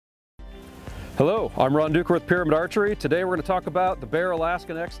Hello, I'm Ron Duker with Pyramyd Archery. Today we're going to talk about the Bear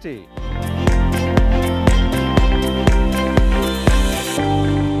Alaskan XT.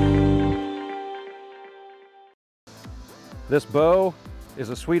 This bow is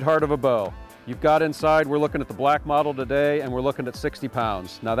a sweetheart of a bow. You've got inside, we're looking at the black model today, and we're looking at 60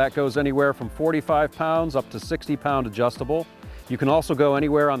 pounds. Now that goes anywhere from 45 pounds up to 60-pound adjustable. You can also go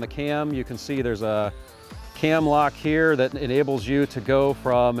anywhere on the cam. You can see there's a cam lock here that enables you to go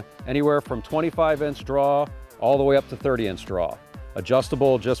from anywhere from 25-inch draw all the way up to 30-inch draw.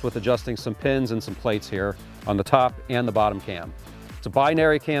 Adjustable just with adjusting some pins and some plates here on the top and the bottom cam. It's a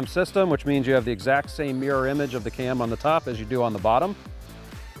binary cam system, which means you have the exact same mirror image of the cam on the top as you do on the bottom.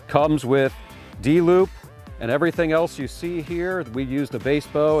 Comes with D-loop and everything else you see here. We used a base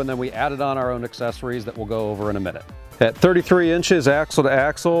bow and then we added on our own accessories that we'll go over in a minute. At 33 inches axle to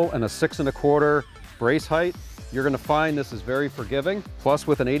axle and a 6 1/4 brace height, you're going to find this is very forgiving. Plus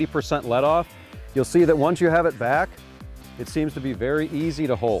with an 80% let off, you'll see that once you have it back, it seems to be very easy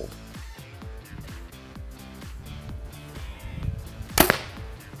to hold.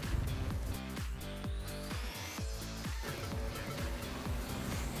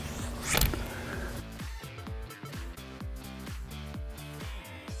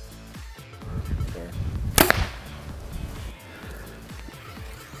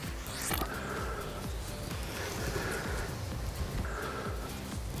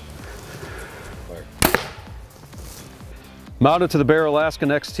 Mounted to the Bear Alaskan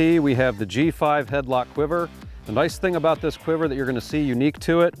XT, we have the G5 headlock quiver. The nice thing about this quiver that you're going to see unique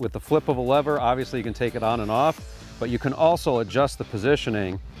to it, with the flip of a lever, obviously you can take it on and off, but you can also adjust the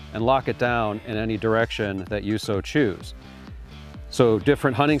positioning and lock it down in any direction that you so choose. So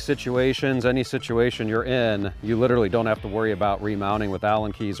different hunting situations, any situation you're in, you literally don't have to worry about remounting with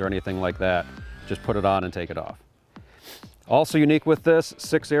Allen keys or anything like that. Just put it on and take it off. Also unique with this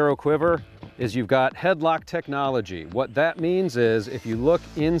 6-arrow quiver is you've got headlock technology. What that means is if you look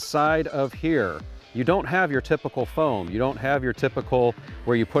inside of here, you don't have your typical foam. You don't have your typical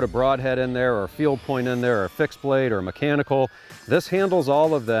where you put a broadhead in there or a field point in there or a fixed blade or a mechanical. This handles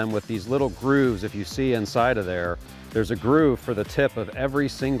all of them with these little grooves. If you see inside of there, there's a groove for the tip of every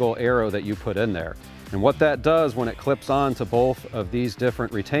single arrow that you put in there. And what that does when it clips on to both of these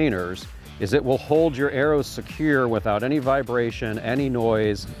different retainers is it will hold your arrows secure without any vibration, any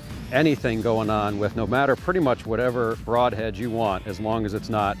noise, anything going on with no matter pretty much whatever broadhead you want, as long as it's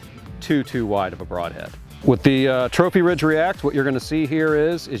not too wide of a broadhead. With the Trophy Ridge React, what you're going to see here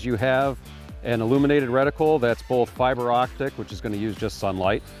is you have an illuminated reticle that's both fiber optic, which is going to use just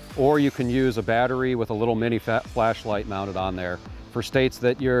sunlight, or you can use a battery with a little mini flashlight mounted on there. For states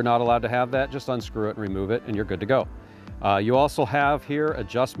that you're not allowed to have that, just unscrew it and remove it and you're good to go. You also have here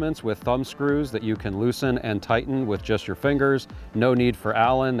adjustments with thumb screws that you can loosen and tighten with just your fingers. No need for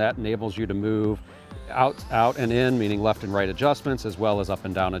Allen. That enables you to move out and in, meaning left and right adjustments, as well as up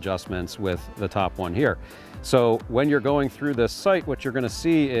and down adjustments with the top one here. So when you're going through this sight, what you're going to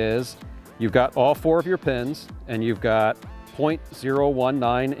see is you've got all 4 of your pins and you've got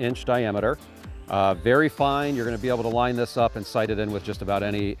 0.019 inch diameter. Very fine. You're going to be able to line this up and sight it in with just about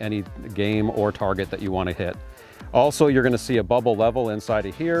any game or target that you want to hit. Also, you're going to see a bubble level inside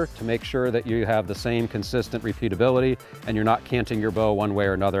of here to make sure that you have the same consistent repeatability and you're not canting your bow one way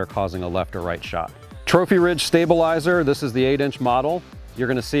or another, causing a left or right shot. Trophy Ridge stabilizer, this is the 8-inch model. You're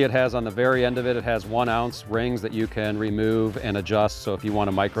going to see it has on the very end of it, it has 1-ounce rings that you can remove and adjust. So if you want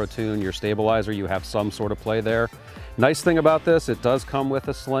to micro tune your stabilizer, you have some sort of play there. Nice thing about this, it does come with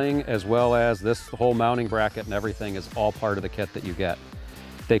a sling, as well as this whole mounting bracket and everything is all part of the kit that you get.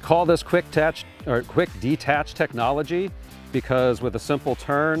 They call this quick detach technology because with a simple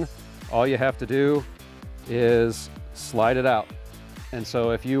turn, all you have to do is slide it out. And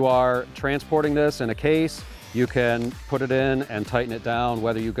so if you are transporting this in a case, you can put it in and tighten it down,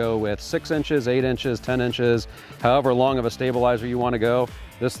 whether you go with 6 inches, 8 inches, 10 inches, however long of a stabilizer you want to go.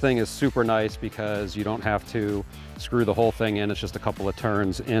 This thing is super nice because you don't have to screw the whole thing in. It's just a couple of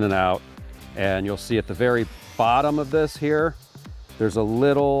turns in and out. And you'll see at the very bottom of this here, there's a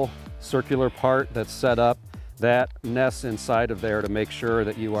little circular part that's set up that nests inside of there to make sure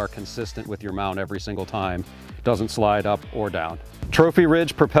that you are consistent with your mount every single time. It doesn't slide up or down. Trophy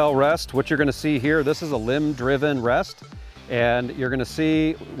Ridge Propel Rest, what you're going to see here, this is a limb-driven rest, and you're going to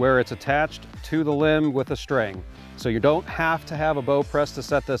see where it's attached to the limb with a string. So you don't have to have a bow press to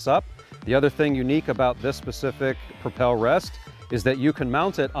set this up. The other thing unique about this specific Propel Rest is that you can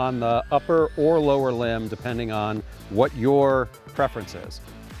mount it on the upper or lower limb depending on what your preference is.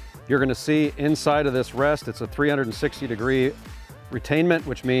 You're going to see inside of this rest, it's a 360-degree retainment,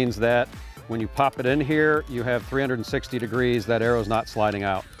 which means that when you pop it in here, you have 360 degrees, that arrow's not sliding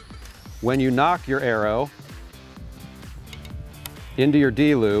out. when you knock your arrow into your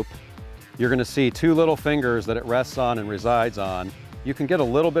D loop, you're going to see two little fingers that it rests on and resides on. You can get a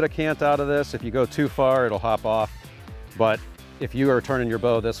little bit of cant out of this. If you go too far, it'll hop off. But if you are turning your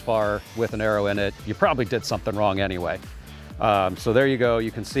bow this far with an arrow in it, you probably did something wrong anyway. So there you go,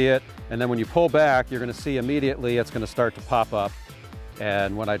 you can see it. And then when you pull back, you're going to see immediately it's going to start to pop up.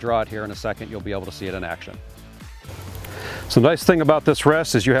 And when I draw it here in a second, you'll be able to see it in action. So the nice thing about this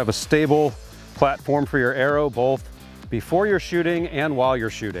rest is you have a stable platform for your arrow, both before you're shooting and while you're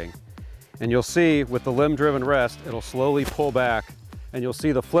shooting. And you'll see with the limb-driven rest, it'll slowly pull back and you'll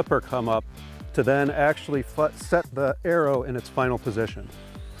see the flipper come up to then actually set the arrow in its final position.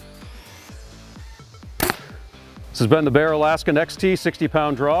 This has been the Bear Alaskan XT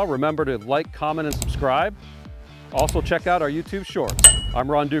 60-pound draw. Remember to like, comment, and subscribe. Also check out our YouTube shorts. I'm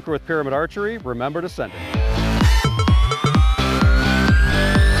Ron Duker with Pyramyd Archery. Remember to send it.